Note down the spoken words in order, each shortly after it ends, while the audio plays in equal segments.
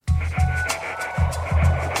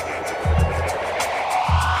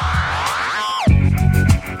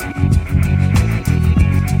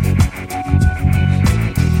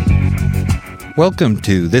Welcome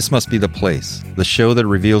to This Must Be the Place, the show that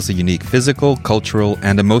reveals the unique physical, cultural,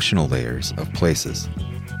 and emotional layers of places.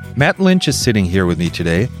 Matt Lynch is sitting here with me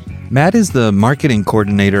today. Matt is the marketing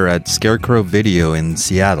coordinator at Scarecrow Video in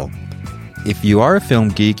Seattle. If you are a film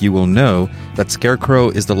geek, you will know that Scarecrow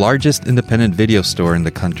is the largest independent video store in the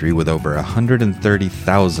country with over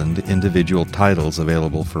 130,000 individual titles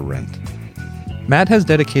available for rent. Matt has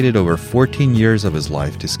dedicated over 14 years of his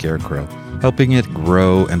life to Scarecrow, helping it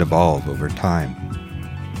grow and evolve over time.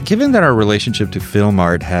 Given that our relationship to film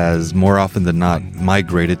art has more often than not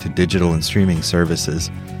migrated to digital and streaming services,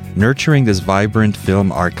 nurturing this vibrant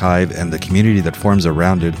film archive and the community that forms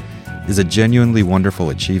around it is a genuinely wonderful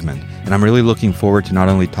achievement, and I'm really looking forward to not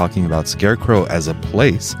only talking about Scarecrow as a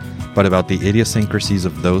place, but about the idiosyncrasies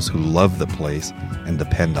of those who love the place and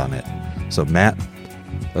depend on it. So Matt,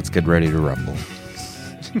 let's get ready to rumble.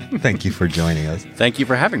 Thank you for joining us. Thank you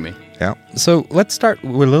for having me. Yeah. So let's start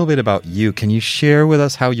with a little bit about you. Can you share with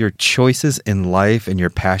us how your choices in life and your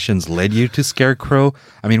passions led you to Scarecrow?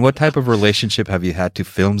 I mean, what type of relationship have you had to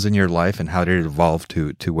films in your life, and how did it evolve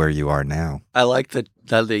to where you are now? I like that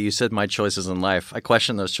you said my choices in life. I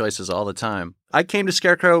question those choices all the time. I came to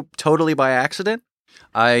Scarecrow totally by accident.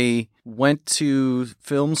 I went to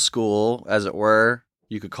film school, as it were.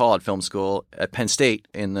 You could call it film school, at Penn State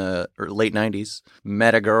in the late 90s.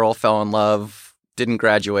 Met a girl, fell in love, didn't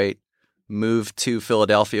graduate, moved to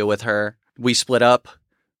Philadelphia with her. We split up.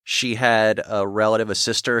 She had a relative, a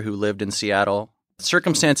sister, who lived in Seattle.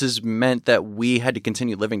 Circumstances meant that we had to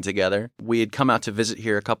continue living together. We had come out to visit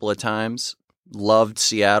here a couple of times, loved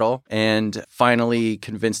Seattle, and finally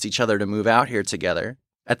convinced each other to move out here together.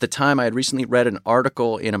 At the time, I had recently read an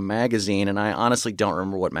article in a magazine, and I honestly don't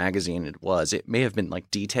remember what magazine it was. It may have been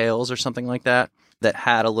like Details or something like that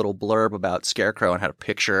had a little blurb about Scarecrow and had a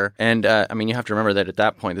picture. And you have to remember that at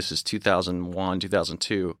that point, this is 2001,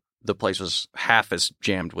 2002, the place was half as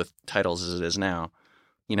jammed with titles as it is now.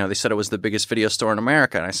 You know, they said it was the biggest video store in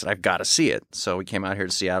America, and I said, I've got to see it. So we came out here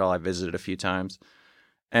to Seattle. I visited a few times.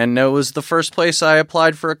 And it was the first place I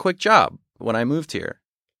applied for a quick job when I moved here.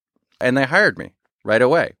 And they hired me right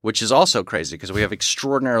away, which is also crazy because we have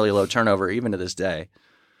extraordinarily low turnover even to this day.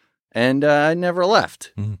 And I never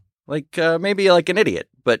left. Mm-hmm. Maybe like an idiot,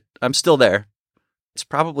 but I'm still there. It's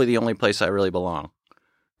probably the only place I really belong.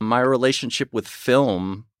 My relationship with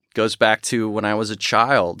film goes back to when I was a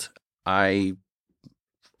child. I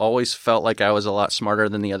always felt like I was a lot smarter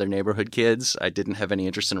than the other neighborhood kids. I didn't have any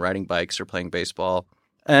interest in riding bikes or playing baseball.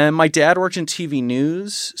 And my dad worked in TV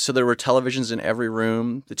news, so there were televisions in every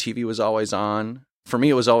room. The TV was always on. For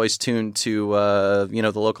me, it was always tuned to,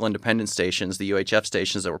 the local independent stations, the UHF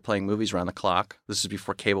stations that were playing movies around the clock. This is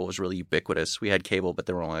before cable was really ubiquitous. We had cable, but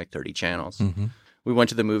there were only like 30 channels. Mm-hmm. We went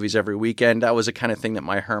to the movies every weekend. That was a kind of thing that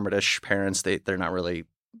my hermitish parents, they're not really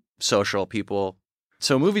social people.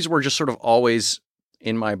 So movies were just sort of always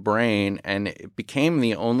in my brain, and it became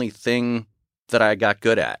the only thing that I got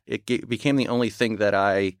good at. It became the only thing that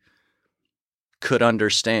I could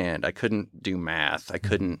understand. I couldn't do math. I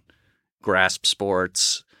couldn't grasp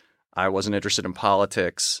sports. I wasn't interested in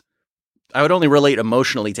politics. I would only relate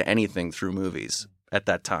emotionally to anything through movies at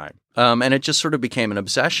that time. And it just sort of became an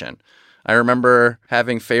obsession. I remember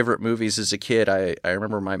having favorite movies as a kid. I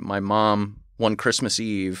remember my mom, one Christmas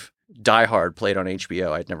Eve, Die Hard played on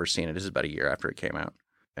HBO. I'd never seen it. This is about a year after it came out.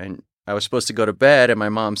 And I was supposed to go to bed, and my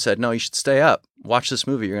mom said, no, you should stay up. Watch this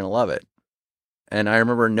movie. You're going to love it. And I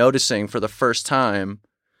remember noticing for the first time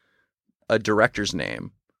a director's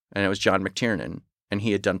name, and it was John McTiernan. And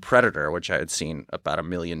he had done Predator, which I had seen about 1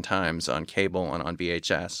 million times on cable and on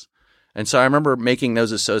VHS. And so I remember making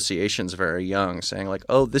those associations very young, saying like,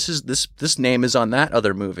 oh, this name is on that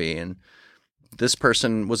other movie, and this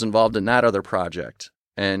person was involved in that other project.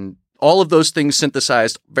 And all of those things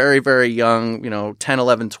synthesized very, very young, 10,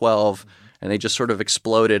 11, 12, and they just sort of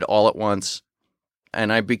exploded all at once.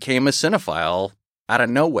 And I became a cinephile out of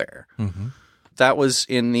nowhere. Mm-hmm. That was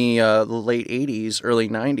in the late 80s, early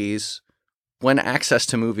 90s, when access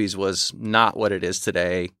to movies was not what it is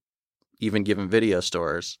today, even given video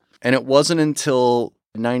stores. And it wasn't until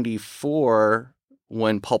 94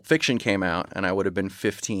 when Pulp Fiction came out, and I would have been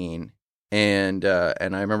 15. And I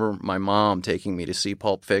remember my mom taking me to see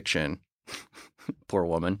Pulp Fiction. Poor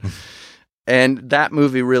woman. And that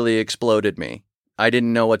movie really exploded me. I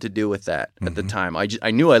didn't know what to do with that at the time.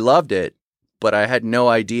 I knew I loved it, but I had no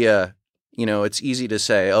idea. It's easy to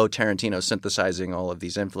say, oh, Tarantino's synthesizing all of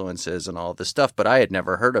these influences and all of this stuff, but I had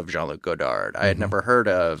never heard of Jean-Luc Godard. I had never heard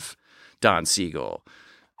of Don Siegel.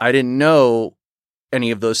 I didn't know any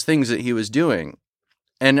of those things that he was doing.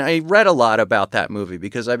 And I read a lot about that movie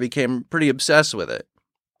because I became pretty obsessed with it.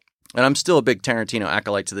 And I'm still a big Tarantino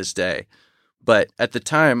acolyte to this day. But at the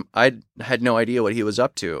time, I had no idea what he was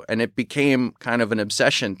up to. And it became kind of an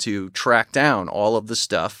obsession to track down all of the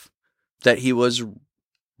stuff that he was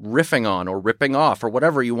riffing on or ripping off or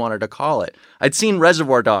whatever you wanted to call it. I'd seen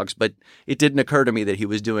Reservoir Dogs, but it didn't occur to me that he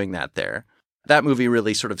was doing that there. That movie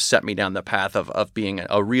really sort of set me down the path of being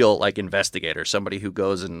a real like investigator, somebody who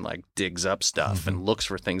goes and like digs up stuff and looks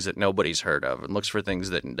for things that nobody's heard of and looks for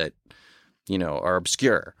things that are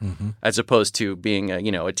obscure, as opposed to being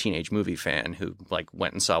a teenage movie fan who like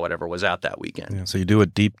went and saw whatever was out that weekend. Yeah, so you do a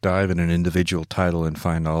deep dive in an individual title and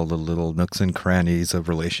find all the little nooks and crannies of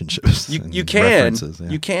relationships. You can.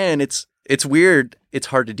 You can. It's weird. It's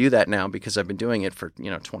hard to do that now because I've been doing it for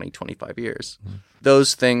 20, 25 years.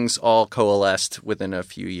 Those things all coalesced within a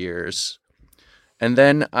few years. And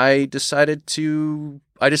then I decided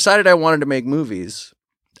I wanted to make movies.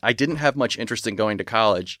 I didn't have much interest in going to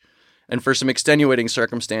college. And for some extenuating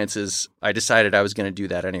circumstances, I decided I was going to do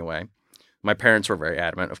that anyway. My parents were very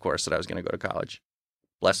adamant, of course, that I was going to go to college.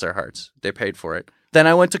 Bless their hearts. They paid for it. Then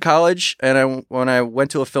I went to college, and when I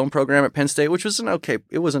went to a film program at Penn State, which was an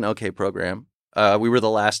okay program. We were the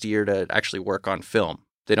last year to actually work on film.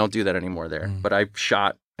 They don't do that anymore there. But I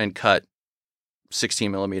shot and cut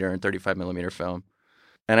 16 millimeter and 35 millimeter film.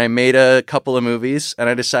 And I made a couple of movies, and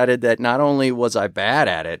I decided that not only was I bad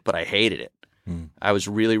at it, but I hated it. I was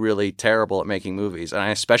really, really terrible at making movies, and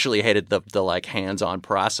I especially hated the like hands-on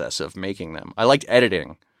process of making them. I liked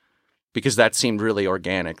editing because that seemed really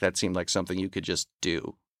organic. That seemed like something you could just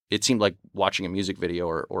do. It seemed like watching a music video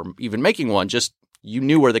or even making one. Just you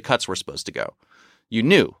knew where the cuts were supposed to go. You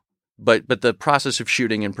knew, but the process of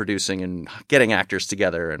shooting and producing and getting actors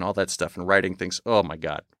together and all that stuff and writing things. Oh my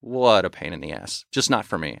God, what a pain in the ass! Just not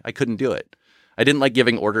for me. I couldn't do it. I didn't like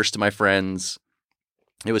giving orders to my friends.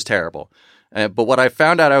 It was terrible. But what I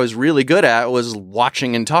found out I was really good at was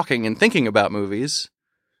watching and talking and thinking about movies.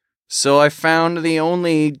 So I found the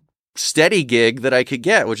only steady gig that I could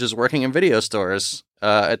get, which is working in video stores.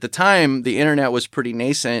 At the time, the internet was pretty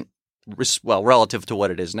nascent, well, relative to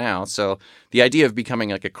what it is now. So the idea of becoming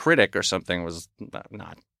like a critic or something was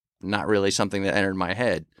not really something that entered my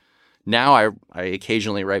head. Now I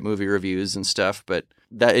occasionally write movie reviews and stuff, but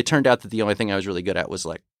it turned out that the only thing I was really good at was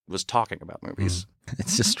talking about movies.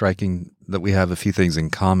 It's just striking that we have a few things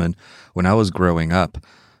in common. When I was growing up,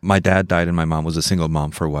 my dad died and my mom was a single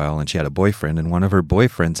mom for a while, and she had a boyfriend, and one of her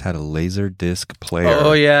boyfriends had a Laserdisc player.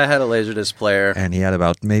 Oh, yeah, I had a Laserdisc player. And he had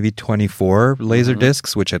about maybe 24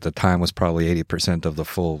 Laserdiscs, which at the time was probably 80% of the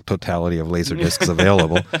full totality of Laserdiscs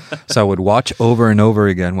available. So I would watch over and over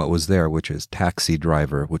again what was there, which is Taxi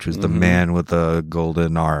Driver, which was the man with the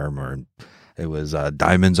golden arm, or it was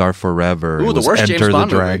Diamonds Are Forever. Ooh, it was the worst Enter James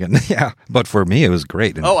Bond the Dragon. movie. Yeah, but for me, it was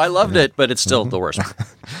great. And, I loved it, but it's still the worst.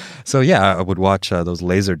 So yeah, I would watch those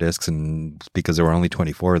laser discs, and because there were only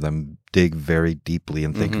 24 of them, dig very deeply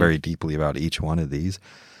and think very deeply about each one of these.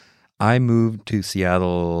 I moved to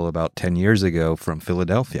Seattle about 10 years ago from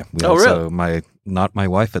Philadelphia. Really? Not my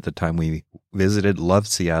wife at the time. We visited, loved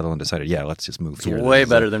Seattle, and decided, let's just move here. It's way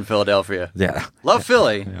better than Philadelphia. Yeah. Love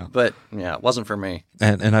Philly, but it wasn't for me.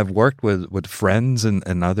 And I've worked with friends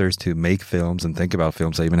and others to make films and think about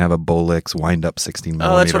films. I even have a Bolex wind-up 16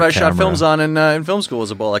 millimeter that's what I camera. shot films on in film school, was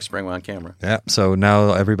a Bolex spring-wound camera. Yeah, so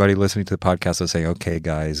now everybody listening to the podcast is saying, okay,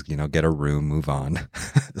 guys, get a room, move on.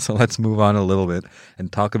 So let's move on a little bit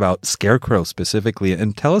and talk about Scarecrow specifically.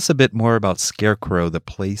 And tell us a bit more about Scarecrow, the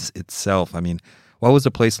place itself. I mean, what was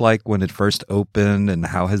the place like when it first opened, and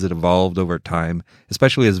how has it evolved over time,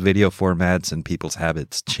 especially as video formats and people's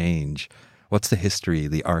habits change? What's the history,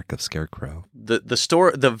 the arc of Scarecrow?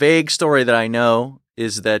 The vague story that I know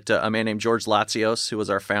is that a man named George Latsios, who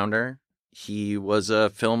was our founder, he was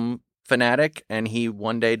a film fanatic, and he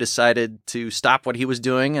one day decided to stop what he was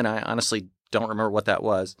doing, and I honestly don't remember what that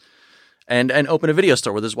was, and open a video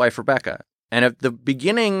store with his wife, Rebecca. And at the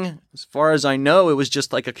beginning, as far as I know, it was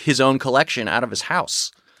just like his own collection out of his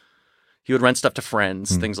house. He would rent stuff to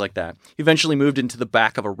friends, things like that. He eventually moved into the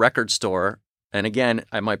back of a record store. And again,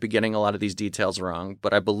 I might be getting a lot of these details wrong,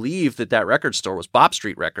 but I believe that record store was Bob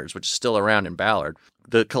Street Records, which is still around in Ballard.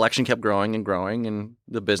 The collection kept growing and growing, and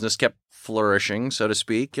the business kept flourishing, so to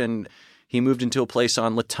speak. And he moved into a place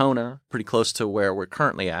on Latona, pretty close to where we're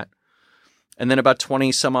currently at. And then about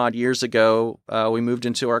 20 some odd years ago, we moved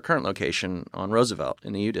into our current location on Roosevelt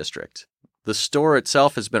in the U District. The store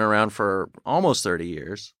itself has been around for almost 30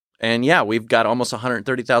 years. And we've got almost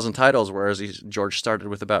 130,000 titles, whereas George started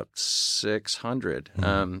with about 600.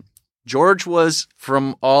 George was,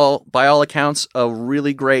 by all accounts, a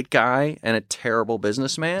really great guy and a terrible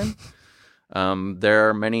businessman. There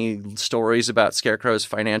are many stories about Scarecrow's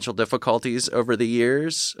financial difficulties over the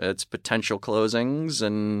years, its potential closings,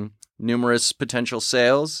 and numerous potential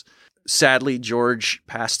sales. Sadly, George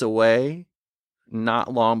passed away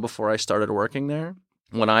not long before I started working there.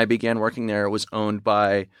 When I began working there, it was owned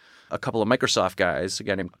by a couple of Microsoft guys, a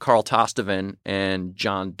guy named Carl Tostovan and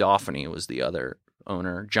John Dauphiny was the other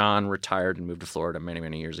owner. John retired and moved to Florida many,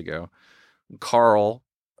 many years ago. Carl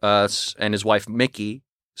and his wife, Mickey,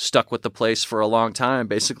 stuck with the place for a long time,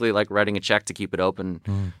 basically like writing a check to keep it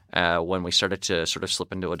open when we started to sort of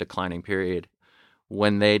slip into a declining period.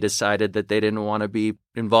 When they decided that they didn't want to be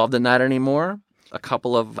involved in that anymore, a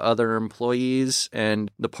couple of other employees and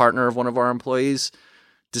the partner of one of our employees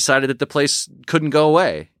decided that the place couldn't go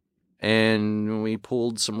away. And we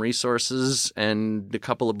pooled some resources and a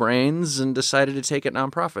couple of brains and decided to take it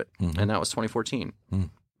nonprofit. And that was 2014.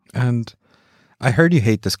 And I heard you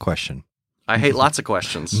hate this question. I hate lots of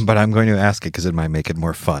questions. But I'm going to ask it because it might make it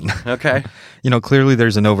more fun. Okay. Clearly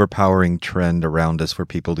there's an overpowering trend around us for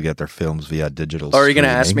people to get their films via digital Are you going to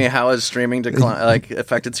ask me how has streaming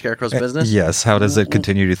affected Scarecrow's business? Yes. How does it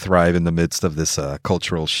continue to thrive in the midst of this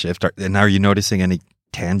cultural shift? And are you noticing any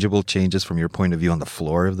tangible changes from your point of view on the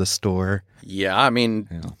floor of the store? Yeah. I mean,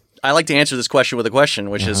 I like to answer this question with a question,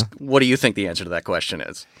 which is, what do you think the answer to that question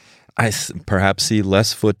is? I perhaps see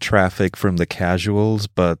less foot traffic from the casuals,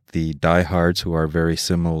 but the diehards who are very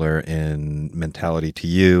similar in mentality to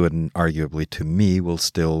you and arguably to me will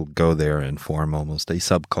still go there and form almost a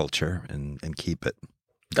subculture and keep it going.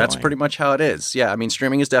 That's pretty much how it is. Yeah, I mean,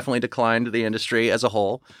 streaming has definitely declined the industry as a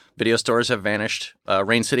whole. Video stores have vanished.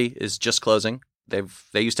 Rain City is just closing.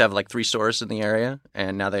 They used to have like 3 stores in the area,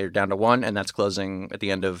 and now they're down to 1, and that's closing at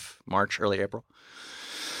the end of March, early April.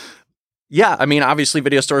 Yeah, I mean, obviously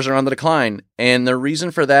video stores are on the decline, and the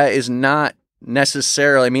reason for that is not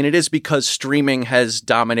necessarily, I mean, it is because streaming has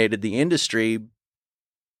dominated the industry,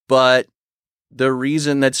 but the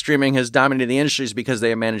reason that streaming has dominated the industry is because they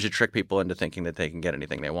have managed to trick people into thinking that they can get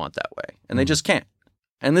anything they want that way, and they just can't.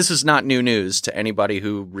 And this is not new news to anybody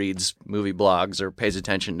who reads movie blogs or pays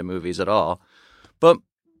attention to movies at all, but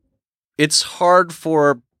it's hard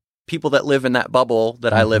for people that live in that bubble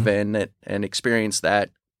that I live in and experience that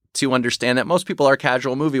to understand that most people are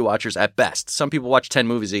casual movie watchers at best. Some people watch 10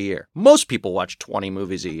 movies a year. Most people watch 20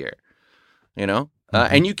 movies a year,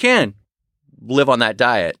 and you can live on that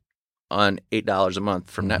diet on $8 a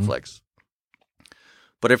month from Netflix.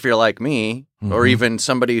 But if you're like me, or even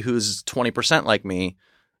somebody who's 20% like me,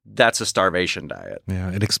 that's a starvation diet.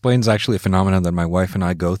 Yeah, it explains actually a phenomenon that my wife and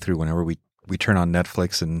I go through whenever we turn on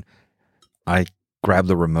Netflix and I grab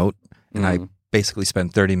the remote and I basically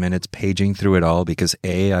spend 30 minutes paging through it all because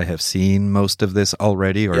A, I have seen most of this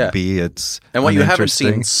already, or B, it's and what you haven't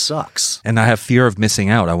seen sucks. And I have fear of missing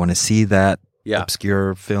out. I want to see that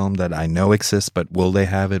obscure film that I know exists, but will they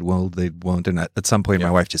have it? Will they won't? And at some point,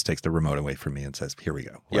 my wife just takes the remote away from me and says, "Here we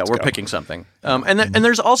go. Let's go." Picking something. And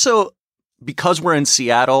there's also, because we're in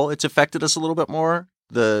Seattle, it's affected us a little bit more.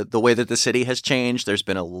 The way that the city has changed. There's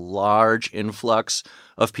been a large influx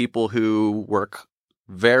of people who work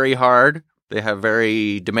very hard. They have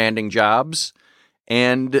very demanding jobs.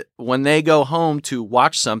 And when they go home to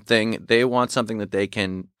watch something, they want something that they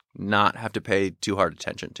can not have to pay too hard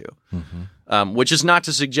attention to, which is not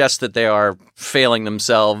to suggest that they are failing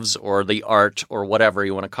themselves or the art or whatever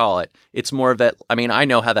you want to call it. It's more of that, I mean, I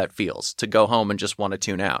know how that feels to go home and just want to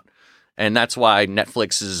tune out. And that's why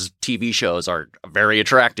Netflix's TV shows are very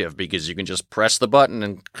attractive, because you can just press the button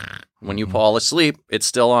and when you fall asleep, it's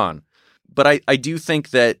still on. But I do think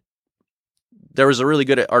that there was a really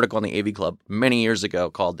good article on the AV Club many years ago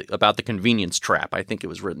called about the convenience trap. I think it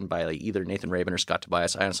was written by either Nathan Rabin or Scott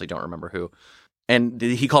Tobias. I honestly don't remember who. And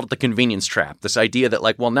he called it the convenience trap. This idea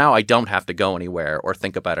that now I don't have to go anywhere or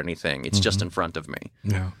think about anything. It's just in front of me.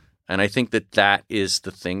 Yeah. And I think that is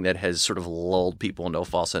the thing that has sort of lulled people into a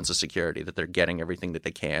false sense of security, that they're getting everything that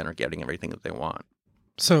they can or getting everything that they want.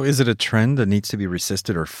 So is it a trend that needs to be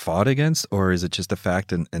resisted or fought against, or is it just a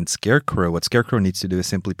fact? And what Scarecrow needs to do is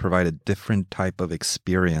simply provide a different type of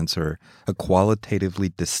experience, or a qualitatively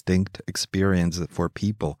distinct experience for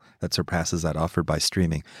people that surpasses that offered by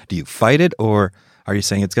streaming. Do you fight it, or are you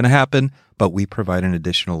saying it's going to happen, but we provide an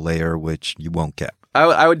additional layer which you won't get?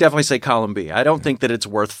 I would definitely say column B. I don't think that it's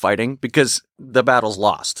worth fighting, because the battle's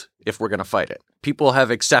lost if we're going to fight it. People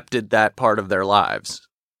have accepted that part of their lives.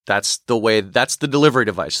 That's the delivery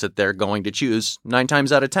device that they're going to choose 9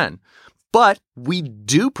 times out of 10. But we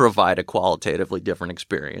do provide a qualitatively different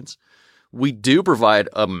experience. We do provide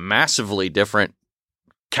a massively different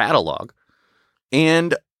catalog.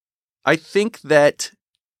 And I think that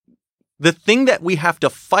The thing that we have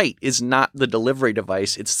to fight is not the delivery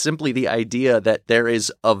device. It's simply the idea that there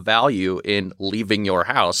is a value in leaving your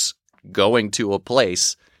house, going to a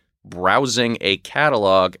place, browsing a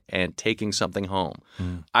catalog, and taking something home.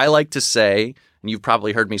 I like to say, and you've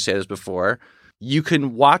probably heard me say this before, you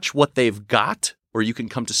can watch what they've got, or you can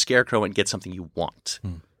come to Scarecrow and get something you want.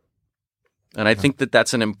 And I think that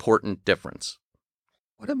that's an important difference.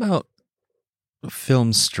 What about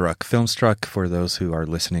Filmstruck? Filmstruck, for those who are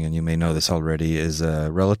listening, and you may know this already, is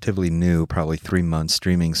a relatively new, probably 3-month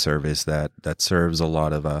streaming service that serves a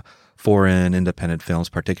lot of foreign independent films,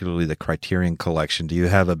 particularly the Criterion Collection. Do you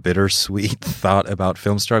have a bittersweet thought about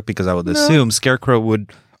Filmstruck? Because I would assume Scarecrow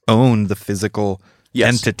would own the physical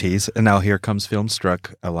entities, and now here comes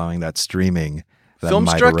Filmstruck allowing that streaming. That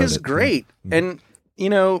Filmstruck is great. And,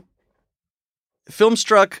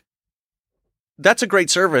 Filmstruck, that's a great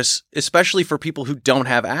service, especially for people who don't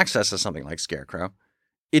have access to something like Scarecrow.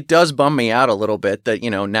 It does bum me out a little bit that,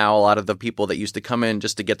 now a lot of the people that used to come in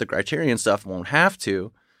just to get the Criterion stuff won't have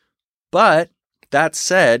to. But that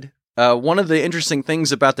said, one of the interesting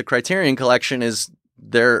things about the Criterion Collection is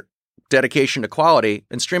their dedication to quality,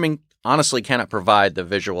 and streaming honestly cannot provide the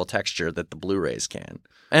visual texture that the Blu-rays can.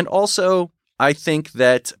 And also, I think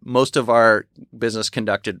that most of our business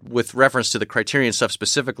conducted with reference to the Criterion stuff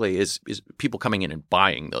specifically is people coming in and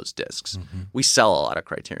buying those discs. We sell a lot of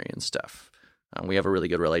Criterion stuff. We have a really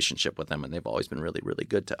good relationship with them, and they've always been really, really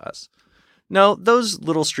good to us. No, those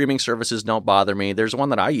little streaming services don't bother me. There's one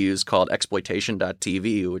that I use called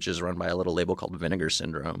Exploitation.tv, which is run by a little label called Vinegar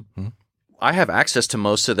Syndrome. I have access to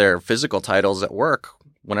most of their physical titles at work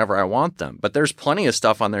whenever I want them. But there's plenty of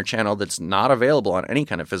stuff on their channel that's not available on any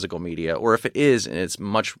kind of physical media, or if it is, it's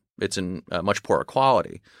in much poorer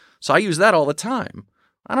quality. So I use that all the time.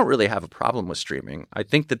 I don't really have a problem with streaming. I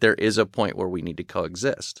think that there is a point where we need to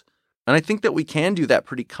coexist. And I think that we can do that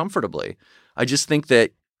pretty comfortably. I just think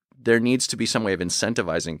that there needs to be some way of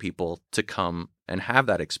incentivizing people to come and have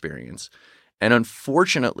that experience. And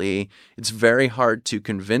unfortunately, it's very hard to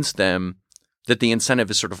convince them that the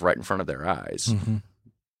incentive is sort of right in front of their eyes.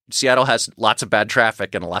 Seattle has lots of bad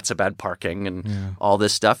traffic and lots of bad parking and all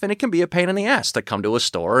this stuff, and it can be a pain in the ass to come to a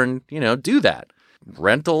store and, do that.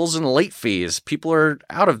 Rentals and late fees, people are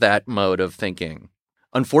out of that mode of thinking.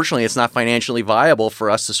 Unfortunately, it's not financially viable for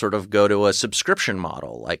us to sort of go to a subscription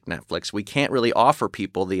model like Netflix. We can't really offer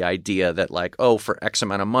people the idea that for X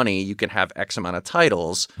amount of money, you can have X amount of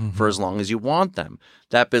titles for as long as you want them.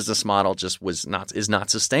 That business model just is not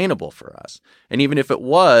sustainable for us. And even if it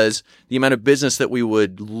was, the amount of business that we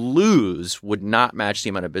would lose would not match the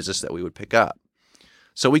amount of business that we would pick up.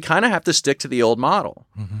 So we kind of have to stick to the old model.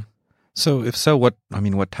 So if so, what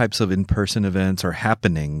types of in-person events or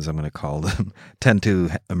happenings, I'm going to call them, tend to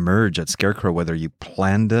emerge at Scarecrow, whether you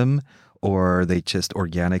plan them or they just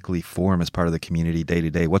organically form as part of the community day to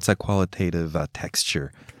day? What's that qualitative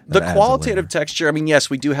texture? The qualitative texture, yes,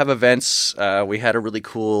 we do have events. We had a really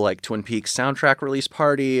cool Twin Peaks soundtrack release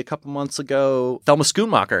party a couple months ago. Thelma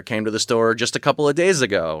Schoonmaker came to the store just a couple of days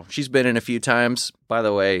ago. She's been in a few times. By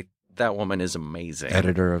the way, that woman is amazing.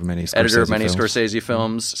 Editor of many Scorsese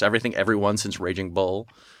films. Everything, everyone since Raging Bull.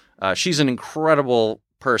 She's an incredible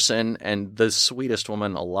person and the sweetest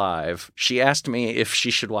woman alive. She asked me if she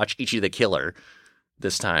should watch Ichi the Killer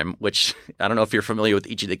this time, which I don't know if you're familiar with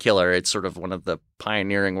Ichi the Killer. It's sort of one of the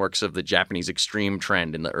pioneering works of the Japanese extreme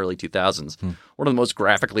trend in the early 2000s. One of the most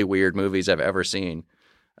graphically weird movies I've ever seen.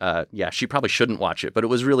 She probably shouldn't watch it, but it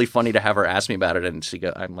was really funny to have her ask me about it. And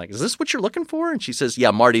I'm like, is this what you're looking for? And she says, yeah,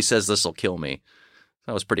 Marty says this will kill me.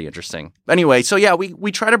 That was pretty interesting. Anyway, so yeah,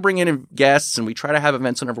 we try to bring in guests and we try to have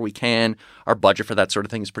events whenever we can. Our budget for that sort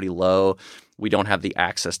of thing is pretty low. We don't have the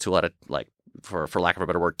access to a lot of, for lack of a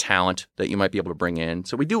better word, talent that you might be able to bring in.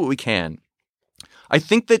 So we do what we can. I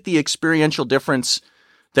think that the experiential difference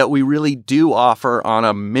that we really do offer on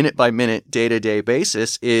a minute-by-minute, day-to-day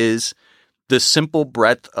basis is the simple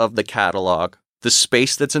breadth of the catalog, the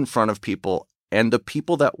space that's in front of people, and the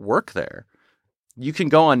people that work there. You can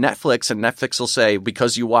go on Netflix and Netflix will say,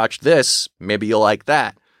 because you watched this, maybe you'll like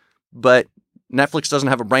that. But Netflix doesn't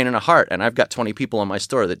have a brain and a heart, and I've got 20 people in my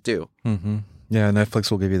store that do. Yeah,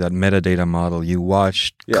 Netflix will give you that metadata model. You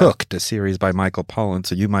watched Cooked, a series by Michael Pollan,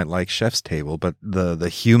 so you might like Chef's Table, but the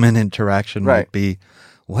human interaction might be,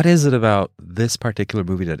 what is it about this particular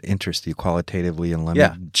movie that interests you qualitatively, and let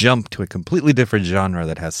me jump to a completely different genre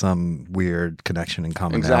that has some weird connection and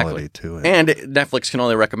commonality to it. And Netflix can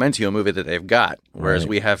only recommend to you a movie that they've got, whereas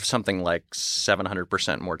we have something like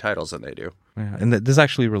 700% more titles than they do. Yeah, and this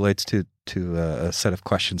actually relates to a set of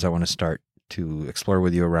questions I want to start to explore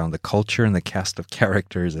with you around the culture and the cast of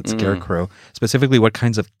characters at Scarecrow. Specifically, what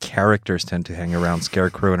kinds of characters tend to hang around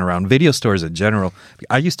Scarecrow and around video stores in general.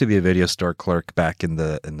 I used to be a video store clerk back in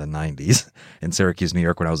the 90s in Syracuse, New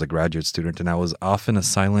York, when I was a graduate student, and I was often a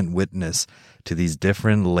silent witness to these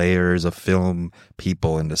different layers of film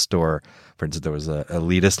people in the store. For instance, there was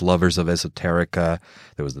elitist lovers of esoterica,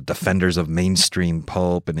 there was the defenders of mainstream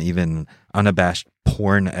pulp, and even unabashed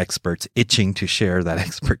porn experts itching to share that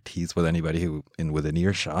expertise with anybody who within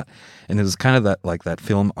earshot. And it was kind of that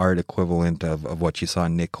film art equivalent of what you saw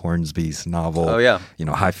in Nick Hornsby's novel. Oh, yeah.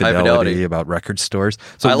 High Fidelity about record stores.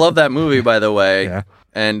 So I love that movie, by the way. Yeah.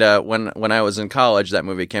 And when I was in college, that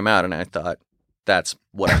movie came out, and I thought, that's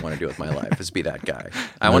what I want to do with my life, is be that guy.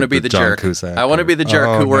 I want to be the John jerk. Cusack I want to be the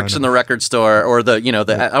jerk who works no. in the record store, or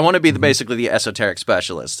I want to be basically the esoteric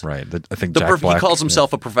specialist. Right. I think Jack Black, he calls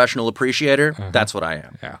himself a professional appreciator. That's what I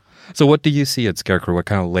am. Yeah. So what do you see at Scarecrow? What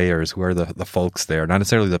kind of layers? Who are the folks there? Not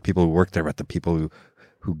necessarily the people who work there, but the people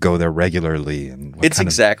who go there regularly. And it's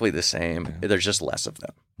exactly the same. There's just less of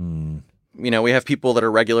them. We have people that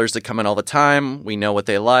are regulars that come in all the time. We know what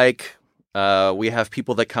they like. We have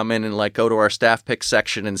people that come in and go to our staff pick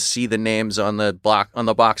section and see the names on the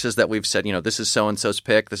boxes that we've said, this is so and so's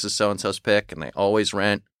pick, this is so and so's pick, and they always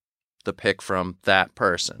rent the pick from that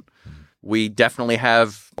person. We definitely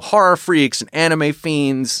have horror freaks and anime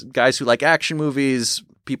fiends, guys who like action movies,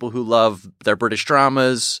 people who love their British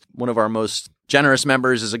dramas. One of our most generous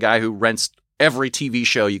members is a guy who rents every TV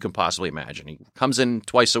show you can possibly imagine. He comes in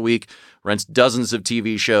twice a week, rents dozens of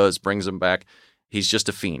TV shows, brings them back. He's just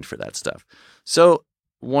a fiend for that stuff. So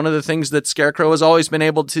one of the things that Scarecrow has always been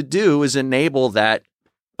able to do is enable that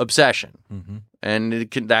obsession. And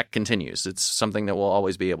that continues. It's something that we'll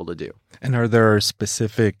always be able to do. And are there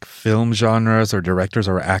specific film genres or directors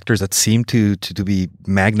or actors that seem to be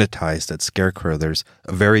magnetized at Scarecrow? There's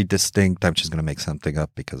a very distinct, I'm just going to make something up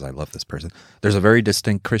because I love this person. There's a very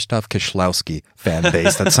distinct Krzysztof Kieślowski fan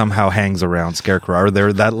base that somehow hangs around Scarecrow. Are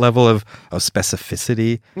there that level of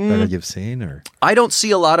specificity that you've seen? Or I don't see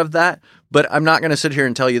a lot of that, but I'm not going to sit here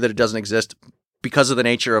and tell you that it doesn't exist. Because of the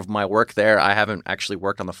nature of my work there, I haven't actually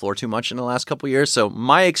worked on the floor too much in the last couple of years. So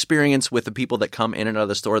my experience with the people that come in and out of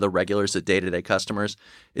the store, the regulars, the day-to-day customers,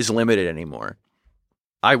 is limited anymore.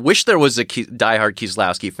 I wish there was a diehard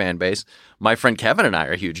Kieślowski fan base. My friend Kevin and I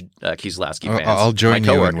are huge Kieślowski fans. I'll join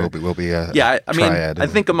you, and we'll be a triad. I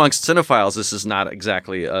think amongst cinephiles, this is not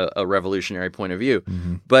exactly a revolutionary point of view.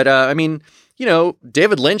 But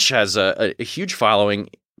David Lynch has a huge following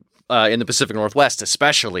in the Pacific Northwest,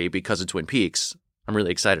 especially because of Twin Peaks. I'm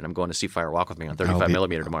really excited. I'm going to see Fire Walk with Me on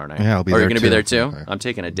 35mm tomorrow night. Yeah, I'll be there. Are you going to be there too? Okay. I'm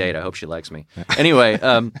taking a date. I hope she likes me. Anyway.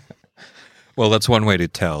 Well, that's one way to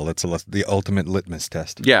tell. That's the ultimate litmus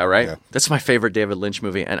test. Yeah, right? Yeah. That's my favorite David Lynch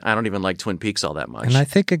movie, and I don't even like Twin Peaks all that much. And I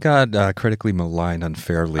think it got critically maligned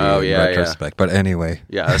unfairly in retrospect. But anyway.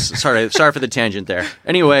 Yeah, sorry for the tangent there.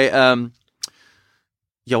 Anyway,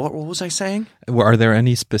 what was I saying? Are there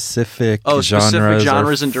any specific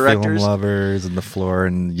genres and directors? Film lovers on the floor,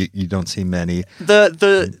 and you don't see many. I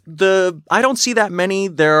don't see that many.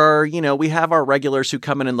 There are, we have our regulars who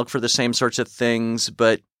come in and look for the same sorts of things,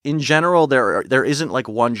 but in general, there isn't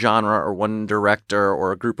one genre or one director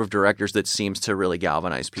or a group of directors that seems to really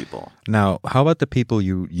galvanize people. Now, how about the people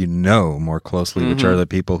you know more closely, which are the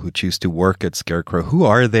people who choose to work at Scarecrow? Who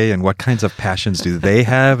are they, and what kinds of passions do they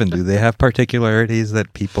have, and do they have particularities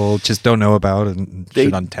that people just don't know about and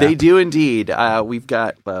should untap? They do indeed.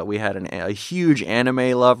 We had a huge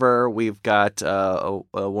anime lover. We've got a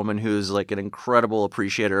woman who's an incredible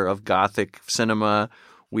appreciator of Gothic cinema.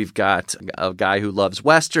 We've got a guy who loves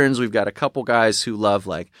Westerns. We've got a couple guys who love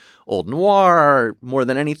old noir more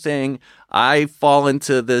than anything. I fall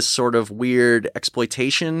into this sort of weird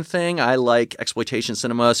exploitation thing. I like exploitation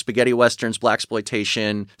cinema, spaghetti Westerns,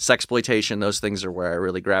 blaxploitation, sexploitation. Those things are where I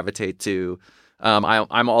really gravitate to.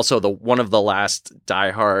 I'm also one of the last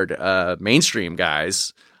diehard mainstream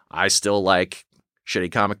guys. I still like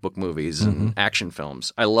shitty comic book movies and action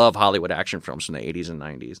films. I love Hollywood action films from the 80s and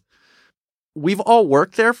 90s. We've all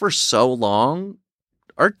worked there for so long.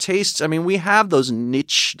 Our tastes, we have those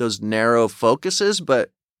niche, those narrow focuses,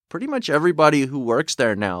 but pretty much everybody who works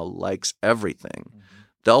there now likes everything.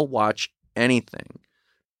 They'll watch anything.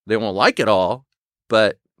 They won't like it all,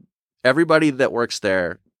 but everybody that works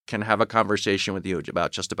there can have a conversation with you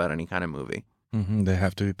about just about any kind of movie. They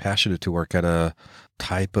have to be passionate to work at a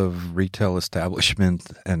type of retail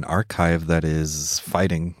establishment and archive that is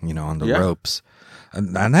fighting, on the ropes.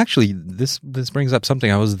 And actually, this brings up something.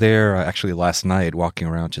 I was there actually last night walking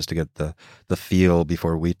around just to get the feel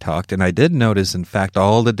before we talked. And I did notice, in fact,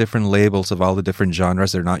 all the different labels of all the different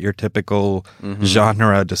genres. They're not your typical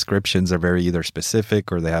genre descriptions. They're very either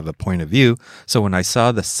specific or they have a point of view. So when I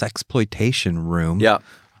saw the sexploitation room,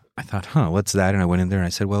 I thought, what's that? And I went in there and I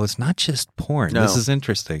said, well, it's not just porn. No. This is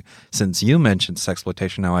interesting. Since you mentioned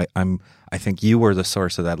sexploitation, now I think you were the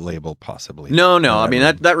source of that label, possibly. No. I mean,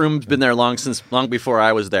 that room's been there long before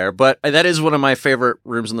I was there. But that is one of my favorite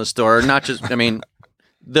rooms in the store. Not just, I mean,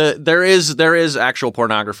 there is actual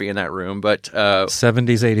pornography in that room, but 70s,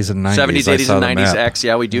 80s, and 90s. 70s, 80s, and 90s map. X.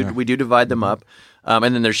 Yeah, we do divide them up.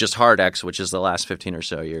 And then there's just hard X, which is the last 15 or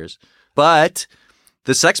so years. But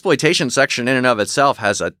the sexploitation section in and of itself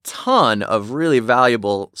has a ton of really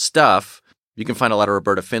valuable stuff. You can find a lot of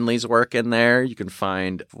Roberta Findlay's work in there. You can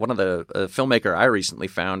find one of the filmmaker I recently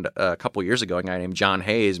found a couple years ago, a guy named John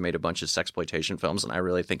Hayes, made a bunch of sexploitation films, and I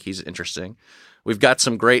really think he's interesting.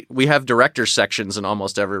 We have director sections in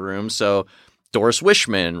almost every room. So Doris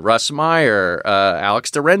Wishman, Russ Meyer, Alex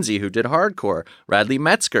DeRenzi, who did Hardcore, Radley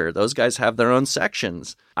Metzger, those guys have their own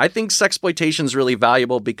sections. I think sexploitation is really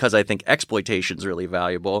valuable because I think exploitation is really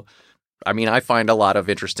valuable. I mean, I find a lot of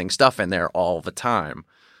interesting stuff in there all the time.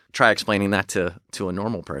 Try explaining that to a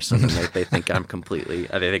normal person, and they think I'm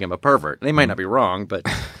they think I'm a pervert. They might not be wrong, but...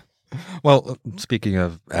 Well, speaking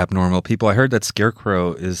of abnormal people, I heard that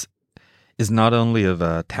Scarecrow is not only of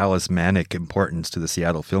talismanic importance to the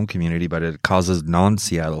Seattle film community, but it causes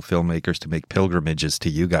non-Seattle filmmakers to make pilgrimages to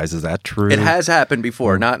you guys. Is that true? It has happened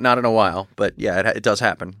before, not in a while, but yeah, it does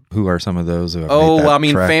happen. Who are some of those who have made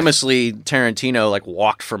that trek? Famously, Tarantino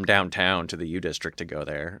walked from downtown to the U District to go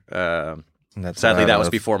there. Sadly, that was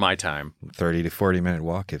before my time. 30 to 40-minute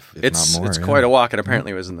walk, if not more. It's quite a walk, and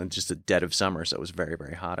apparently it was in just the dead of summer, so it was very,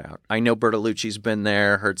 very hot out. I know Bertolucci's been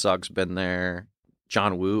there, Herzog's been there.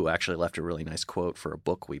 John Woo actually left a really nice quote for a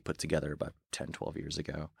book we put together about 10, 12 years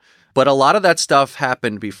ago. But a lot of that stuff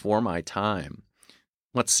happened before my time.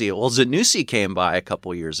 Let's see. Well, Zanussi came by a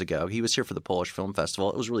couple years ago. He was here for the Polish Film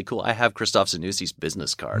Festival. It was really cool. I have Krzysztof Zanussi's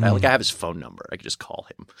business card. I have his phone number. I could just call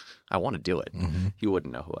him. I want to do it. He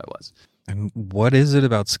wouldn't know who I was. And what is it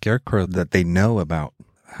about Scarecrow that they know about?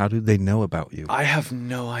 How do they know about you? I have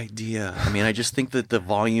no idea. I mean, I just think that the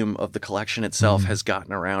volume of the collection itself has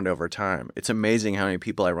gotten around over time. It's amazing how many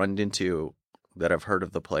people I run into that have heard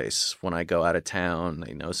of the place. When I go out of town,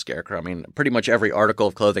 they know Scarecrow. I mean, pretty much every article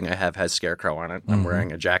of clothing I have has Scarecrow on it. I'm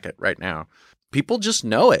wearing a jacket right now. People just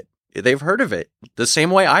know it. They've heard of it the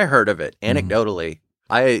same way I heard of it, anecdotally.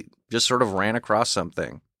 I just sort of ran across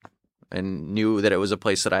something and knew that it was a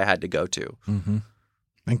place that I had to go to.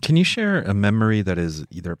 And can you share a memory that is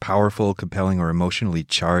either powerful, compelling, or emotionally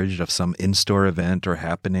charged of some in-store event or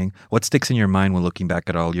happening? What sticks in your mind when looking back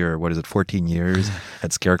at all your, 14 years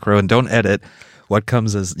at Scarecrow? And don't edit. What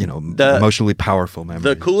comes as, emotionally powerful memories?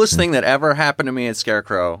 The coolest thing that ever happened to me at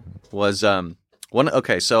Scarecrow was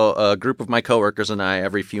so a group of my coworkers and I,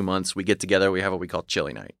 every few months, we get together. We have what we call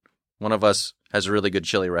chili night. One of us has a really good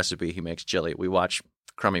chili recipe. He makes chili. We watch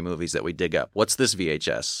crummy movies that we dig up. What's this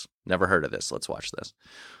VHS? Never heard of this. Let's watch this.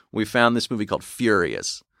 We found this movie called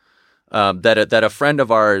Furious that a friend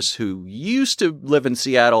of ours who used to live in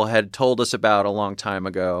Seattle had told us about a long time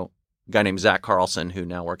ago. A guy named Zach Carlson, who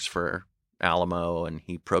now works for Alamo, and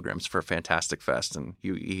he programs for Fantastic Fest. And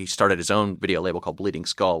he started his own video label called Bleeding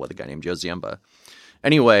Skull with a guy named Joe Ziemba.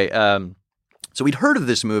 Anyway, so we'd heard of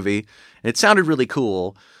this movie, and it sounded really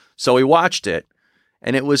cool. So we watched it,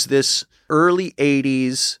 and it was this early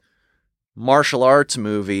 80s martial arts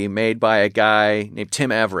movie made by a guy named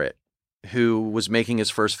Tim Everett, who was making his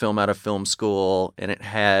first film out of film school, and it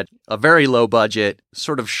had a very low budget,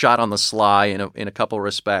 sort of shot on the sly in a couple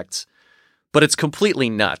respects. But it's completely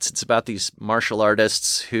nuts. It's about these martial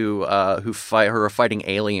artists who are fighting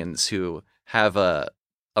aliens who have a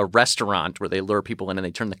restaurant where they lure people in and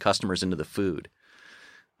they turn the customers into the food.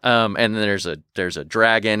 And then there's a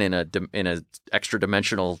dragon in a extra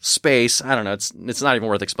dimensional space. I don't know. It's not even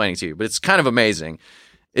worth explaining to you, but it's kind of amazing.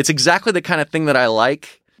 It's exactly the kind of thing that I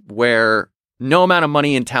like, where no amount of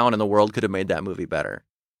money and talent in the world could have made that movie better.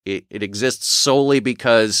 It exists solely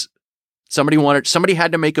because somebody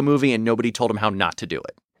had to make a movie and nobody told them how not to do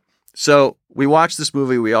it. So we watch this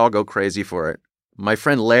movie. We all go crazy for it. My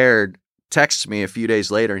friend Laird texts me a few days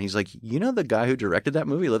later and he's like, the guy who directed that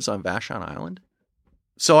movie lives on Vashon Island?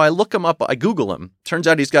 So I look him up. I Google him. Turns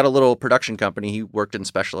out he's got a little production company. He worked in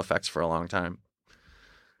special effects for a long time.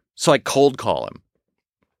 So I cold call him.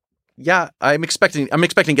 Yeah, I'm expecting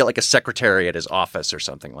to get like a secretary at his office or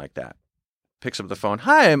something like that. Picks up the phone.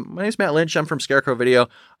 Hi, my name's Matt Lynch. I'm from Scarecrow Video.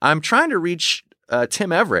 I'm trying to reach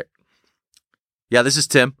Tim Everett. Yeah, this is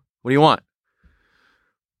Tim. What do you want?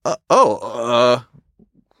 And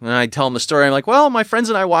I tell him the story. I'm like, well, my friends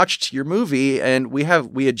and I watched your movie, and we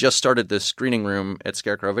had just started this screening room at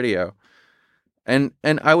Scarecrow Video, and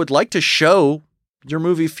I would like to show your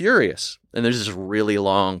movie Furious. And there's this really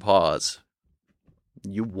long pause.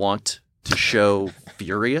 You want to show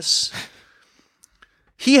Furious?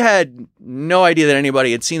 He had no idea that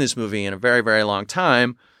anybody had seen this movie in a very, very long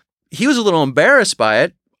time. He was a little embarrassed by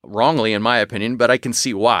it, wrongly in my opinion, but I can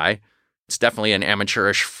see why. It's definitely an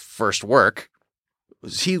amateurish first work.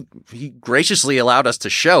 He graciously allowed us to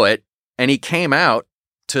show it, and he came out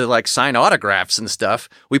to like sign autographs and stuff.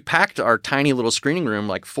 We packed our tiny little screening room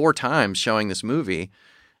like 4 times showing this movie.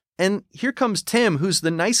 And here comes Tim, who's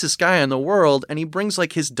the nicest guy in the world, and he brings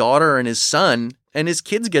like his daughter and his son, and his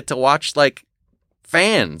kids get to watch like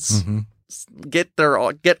fans get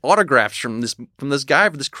autographs from this guy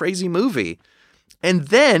for this crazy movie. And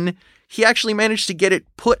then he actually managed to get it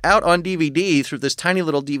put out on DVD through this tiny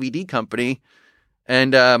little DVD company.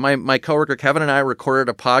 And my coworker Kevin and I recorded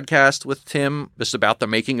a podcast with Tim just about the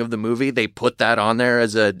making of the movie. They put that on there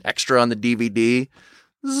as an extra on the DVD.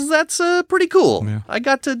 That's pretty cool. Yeah. I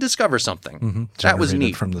got to discover something. That was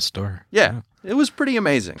neat. From the store. Yeah. It was pretty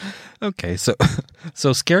amazing. Okay, so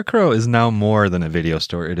Scarecrow is now more than a video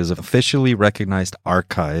store. It is an officially recognized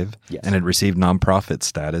archive, and it received nonprofit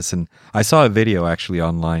status. And I saw a video actually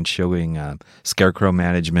online showing Scarecrow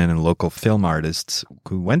management and local film artists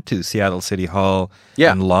who went to Seattle City Hall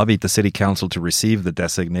and lobbied the city council to receive the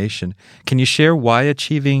designation. Can you share why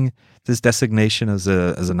achieving this designation as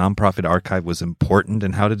a nonprofit archive was important,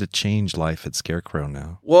 and how did it change life at Scarecrow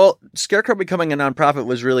now? Well, Scarecrow becoming a nonprofit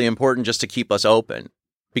was really important just to keep us open.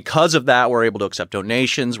 Because of that, we're able to accept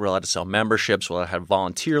donations. We're allowed to sell memberships. We're allowed to have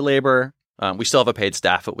volunteer labor. We still have a paid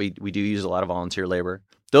staff, but we do use a lot of volunteer labor.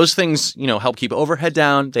 Those things, help keep overhead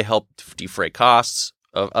down. They help defray costs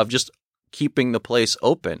of just keeping the place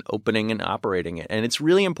opening and operating it. And it's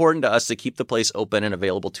really important to us to keep the place open and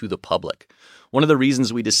available to the public. One of the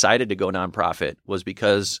reasons we decided to go nonprofit was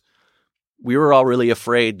because we were all really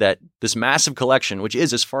afraid that this massive collection, which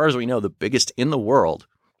is, as far as we know, the biggest in the world,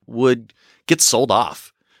 would get sold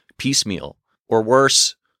off piecemeal, or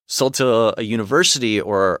worse, sold to a university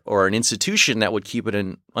or an institution that would keep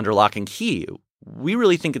it under lock and key. We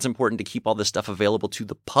really think it's important to keep all this stuff available to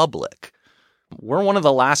the public. We're one of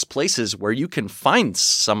the last places where you can find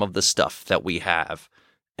some of the stuff that we have.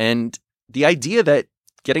 And the idea that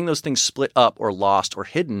getting those things split up or lost or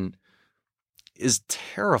hidden is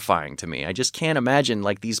terrifying to me. I just can't imagine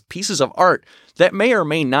like these pieces of art that may or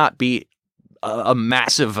may not be a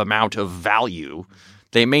massive amount of value.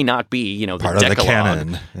 They may not be, the part of the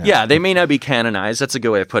canon. Yeah, they may not be canonized. That's a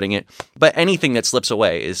good way of putting it. But anything that slips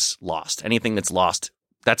away is lost. Anything that's lost,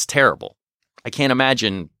 that's terrible. I can't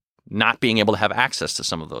imagine not being able to have access to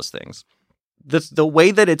some of those things. The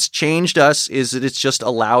way that it's changed us is that it's just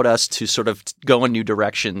allowed us to sort of go in new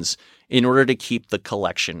directions in order to keep the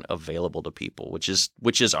collection available to people, which is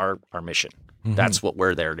our mission. Mm-hmm. That's what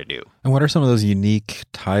we're there to do. And what are some of those unique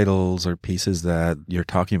titles or pieces that you're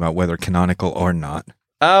talking about, whether canonical or not?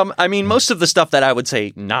 Most of the stuff that I would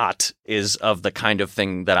say not is of the kind of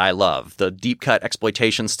thing that I love. The deep cut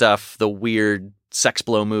exploitation stuff, the weird sex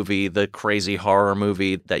blow movie, the crazy horror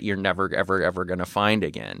movie that you're never, ever, ever going to find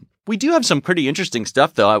again. We do have some pretty interesting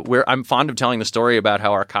stuff, though. I'm fond of telling the story about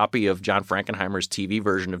how our copy of John Frankenheimer's TV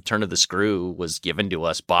version of Turn of the Screw was given to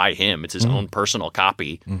us by him. It's his own personal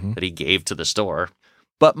copy that he gave to the store.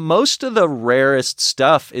 But most of the rarest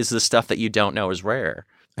stuff is the stuff that you don't know is rare.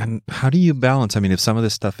 And how do you balance? I mean, if some of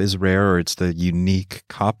this stuff is rare or it's the unique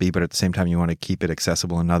copy, but at the same time you want to keep it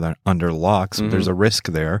accessible and under locks, there's a risk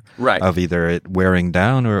there of either it wearing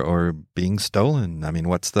down or being stolen. I mean,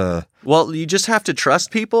 what's the... Well, you just have to trust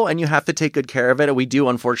people and you have to take good care of it. And we do,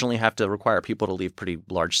 unfortunately, have to require people to leave pretty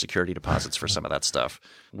large security deposits for some of that stuff.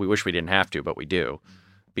 We wish we didn't have to, but we do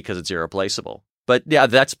because it's irreplaceable. But yeah,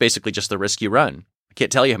 that's basically just the risk you run. I can't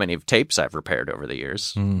tell you how many tapes I've repaired over the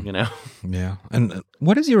years, Yeah. And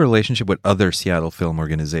what is your relationship with other Seattle film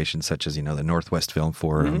organizations, such as, the Northwest Film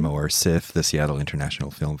Forum or SIFF, the Seattle International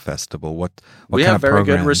Film Festival? What we kind have of very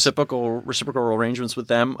programs? good reciprocal arrangements with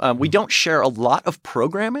them. We don't share a lot of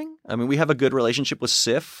programming. I mean, we have a good relationship with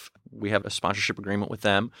SIFF. We have a sponsorship agreement with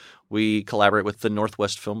them. We collaborate with the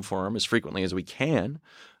Northwest Film Forum as frequently as we can.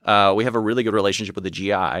 We have a really good relationship with the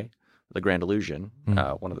GI. the Grand Illusion,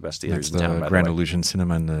 one of the best theaters That's in town, the by Grand the way. Illusion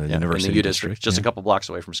Cinema in the University in the U District, just a couple blocks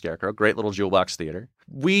away from Scarecrow. Great little jewel box theater.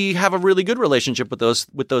 We have a really good relationship with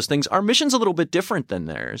those things. Our mission's a little bit different than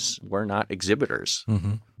theirs. We're not exhibitors.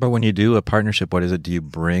 Mm-hmm. But when you do a partnership, what is it? Do you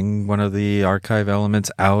bring one of the archive elements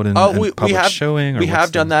out in public showing? We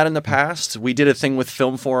have done that in the past. We did a thing with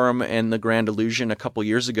Film Forum and the Grand Illusion a couple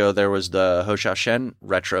years ago. There was the Hou Hsiao-hsien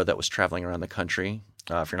retro that was traveling around the country.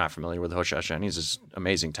 If you're not familiar with Hou Hsiao-hsien, he's this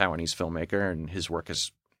amazing Taiwanese filmmaker, and his work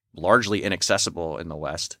is largely inaccessible in the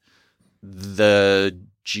West. The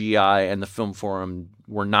GI and the Film Forum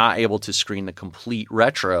were not able to screen the complete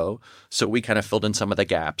retro, so we kind of filled in some of the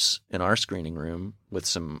gaps in our screening room with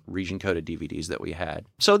some region-coded DVDs that we had.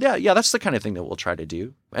 So yeah, that's the kind of thing that we'll try to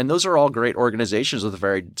do. And those are all great organizations with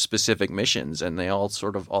very specific missions, and they all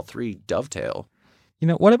three dovetail.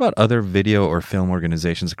 What about other video or film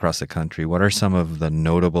organizations across the country? What are some of the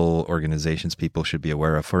notable organizations people should be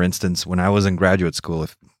aware of? For instance, when I was in graduate school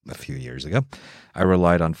a few years ago, I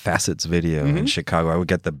relied on Facets Video in Chicago. I would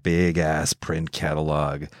get the big-ass print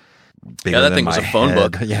catalog. That thing was a phone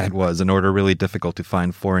book. Yeah, it was. In order, really difficult to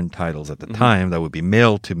find foreign titles at the time that would be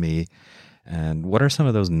mailed to me. And what are some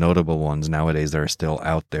of those notable ones nowadays that are still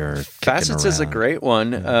out there? Facets is a great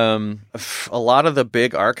one. Yeah. A lot of the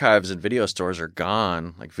big archives and video stores are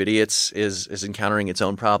gone. Like Vidiot's is encountering its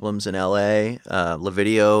own problems in LA. La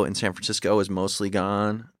Video in San Francisco is mostly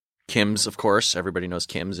gone. Kim's, of course, everybody knows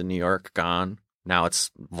Kim's in New York, gone. Now it's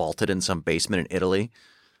vaulted in some basement in Italy.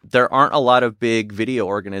 There aren't a lot of big video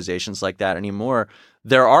organizations like that anymore.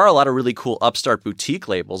 There are a lot of really cool upstart boutique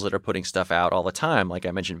labels that are putting stuff out all the time. Like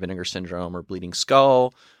I mentioned, Vinegar Syndrome or Bleeding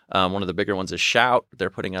Skull. One of the bigger ones is Shout. They're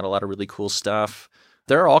putting out a lot of really cool stuff.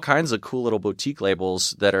 There are all kinds of cool little boutique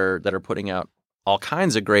labels that are putting out all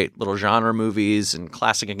kinds of great little genre movies and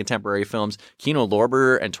classic and contemporary films. Kino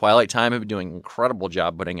Lorber and Twilight Time have been doing an incredible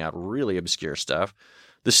job putting out really obscure stuff.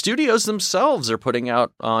 The studios themselves are putting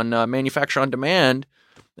out on Manufacture on Demand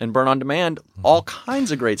and Burn on Demand all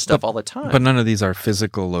kinds of great stuff all the time. But none of these are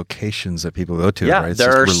physical locations that people go to, yeah, right?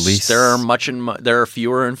 There are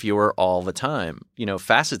fewer and fewer all the time.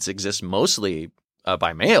 Facets exist mostly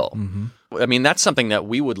by mail. Mm-hmm. I mean, that's something that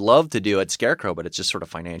we would love to do at Scarecrow, but it's just sort of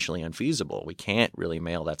financially unfeasible. We can't really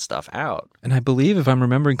mail that stuff out. And I believe, if I'm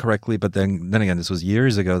remembering correctly, but then again, this was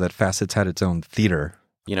years ago, that Facets had its own theater.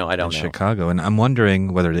 I don't know. In Chicago, and I'm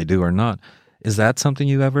wondering whether they do or not. Is that something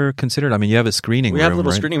you ever considered? I mean, you have a screening room, We have a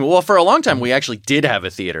little right? screening. Well, for a long time, we actually did have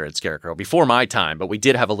a theater at Scarecrow. Before my time, but we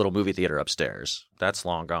did have a little movie theater upstairs. That's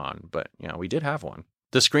long gone, but we did have one.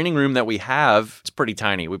 The screening room that we have, it's pretty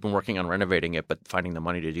tiny. We've been working on renovating it, but finding the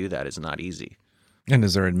money to do that is not easy. And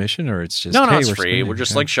is there admission, or it's just... No, hey, it's we're free. screening. We're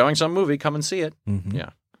just like showing some movie. Come and see it. Mm-hmm.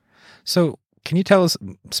 Yeah. So... can you tell us,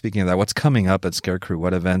 speaking of that, what's coming up at Scarecrow?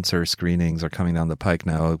 What events or screenings are coming down the pike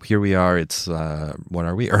now? Here we are. It's, what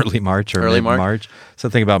are we? Early March or mid-March? So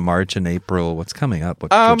think about March and April. What's coming up?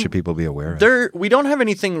 What should people be aware of? We don't have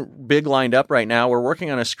anything big lined up right now. We're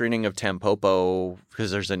working on a screening of Tampopo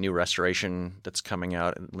because there's a new restoration that's coming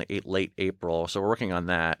out in late April. So we're working on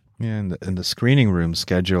that. Yeah, and the screening room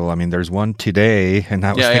schedule, I mean, there's one today, and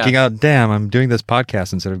I was thinking, oh, damn, I'm doing this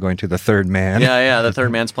podcast instead of going to The Third Man. Yeah, The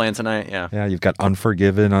Third Man's playing tonight, yeah. Yeah, you've got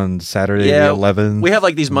Unforgiven on Saturday the 11th. We have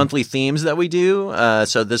like these monthly themes that we do.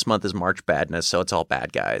 So this month is March Badness, so it's all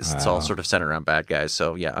bad guys. Wow. It's all sort of centered around bad guys.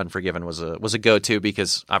 So yeah, Unforgiven was a go-to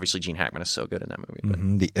because obviously Gene Hackman is so good in that movie.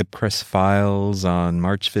 Mm-hmm. The Ipcress Files on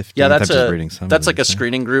March 15th. Yeah, that's like a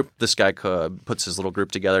screening group. This guy puts his little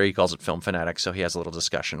group together. He calls it Film Fanatics, so he has a little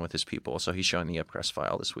discussion with his people. So he's showing the Ipcress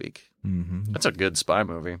File this week. Mm-hmm. That's a good spy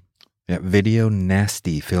movie. Yeah, Video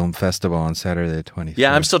Nasty Film Festival on Saturday the 25th.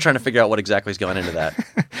 Yeah, I'm still trying to figure out what exactly is going into that.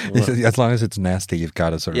 As long as it's nasty, you've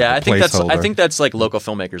got a sort of I think that's like local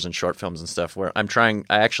filmmakers and short films and stuff. Where I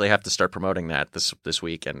actually have to start promoting that this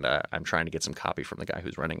week, and I'm trying to get some copy from the guy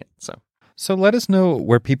who's running it. So let us know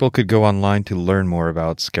where people could go online to learn more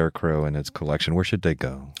about Scarecrow and its collection. Where should they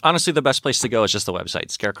go? Honestly, the best place to go is just the website,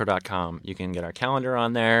 scarecrow.com. You can get our calendar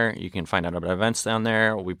on there. You can find out about events down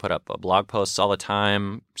there. We put up blog posts all the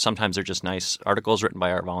time. Sometimes they're just nice articles written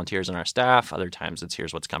by our volunteers and our staff. Other times it's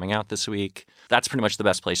here's what's coming out this week. That's pretty much the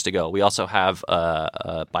best place to go. We also have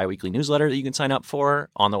a biweekly newsletter that you can sign up for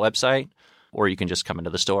on the website, or you can just come into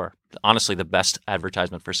the store. Honestly, the best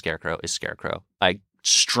advertisement for Scarecrow is Scarecrow. I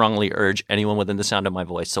strongly urge anyone within the sound of my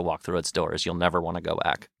voice to walk through its doors. You'll never want to go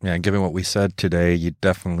back. Yeah, and given what we said today, you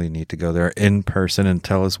definitely need to go there in person and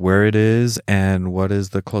tell us where it is and what is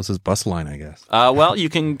the closest bus line, I guess. Well, you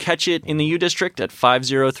can catch it in the U District at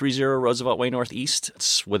 5030 Roosevelt Way Northeast.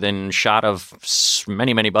 It's within shot of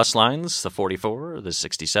many, many bus lines, the 44, the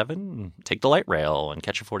 67. Take the light rail and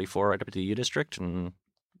catch a 44 right up to the U District, and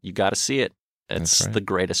You got to see it. It's That's right. the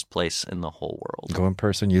greatest place in the whole world. Go in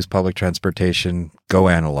person, use public transportation, go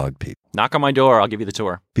analog, people. Knock on my door. I'll give you the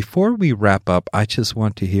tour. Before we wrap up, I just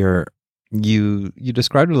want to hear you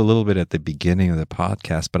described it a little bit at the beginning of the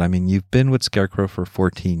podcast, but I mean, you've been with Scarecrow for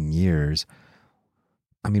 14 years.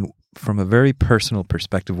 I mean, from a very personal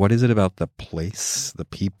perspective, what is it about the place, the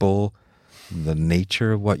people, the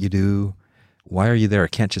nature of what you do? Why are you there?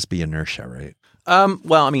 It can't just be inertia, right?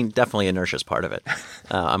 Well, I mean, definitely inertia is part of it.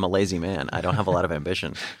 I'm a lazy man. I don't have a lot of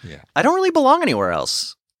ambition. Yeah. I don't really belong anywhere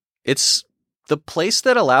else. It's the place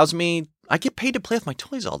that allows me. I get paid to play with my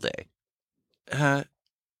toys all day.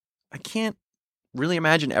 I can't really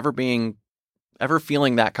imagine ever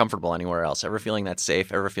feeling that comfortable anywhere else, ever feeling that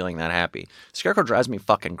safe, ever feeling that happy. Scarecrow drives me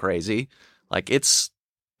fucking crazy. Like, it's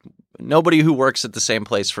nobody who works at the same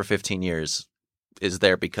place for 15 years is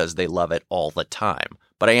there because they love it all the time.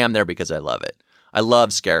 But I am there because I love it. I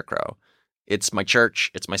love Scarecrow. It's my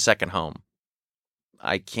church. It's my second home.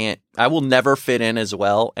 I will never fit in as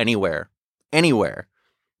well anywhere.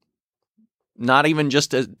 Not even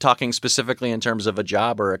just talking specifically in terms of a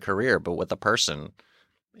job or a career, but with a person,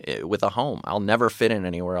 with a home. I'll never fit in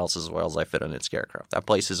anywhere else as well as I fit in at Scarecrow. That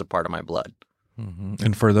place is a part of my blood. Mm-hmm.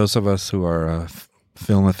 And for those of us who are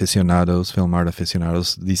film aficionados, film art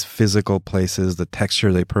aficionados, these physical places, the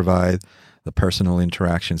texture they provide, the personal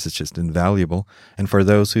interactions, it's just invaluable. And for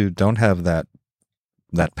those who don't have that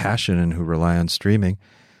passion and who rely on streaming,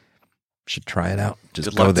 should try it out. Just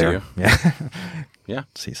Good go luck to there. you. Yeah. Yeah.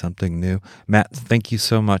 See something new. Matt, thank you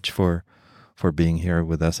so much for being here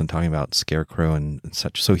with us and talking about Scarecrow and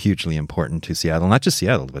so hugely important to Seattle. Not just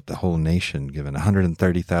Seattle, but the whole nation, given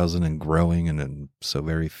 130,000 and growing and so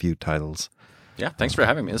very few titles. Yeah, thanks for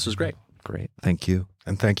having me. This was great. Great. Thank you.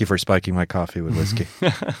 And thank you for spiking my coffee with whiskey.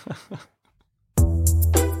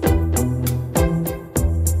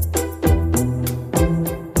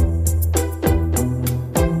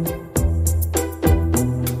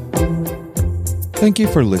 Thank you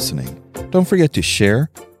for listening. Don't forget to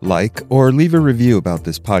share, like, or leave a review about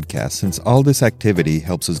this podcast, since all this activity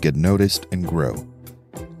helps us get noticed and grow.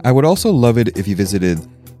 I would also love it if you visited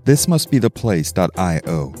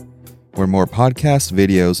thismustbetheplace.io, where more podcasts,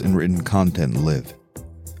 videos, and written content live.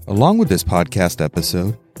 Along with this podcast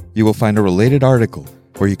episode, you will find a related article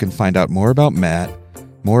where you can find out more about Matt,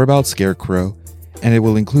 more about Scarecrow, and it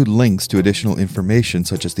will include links to additional information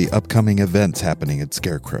such as the upcoming events happening at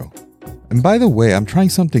Scarecrow. And by the way, I'm trying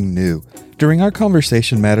something new. During our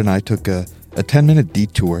conversation, Matt and I took a 10-minute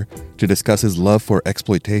detour to discuss his love for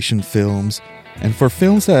exploitation films and for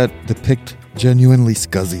films that depict genuinely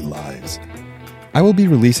scuzzy lives. I will be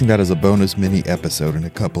releasing that as a bonus mini episode in a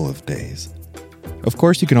couple of days. Of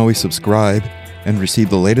course, you can always subscribe and receive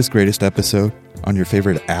the latest, greatest episode on your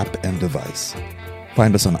favorite app and device.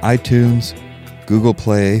 Find us on iTunes, Google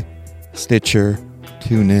Play, Stitcher,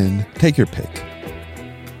 TuneIn, take your pick.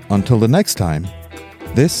 Until the next time,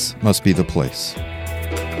 this must be the place.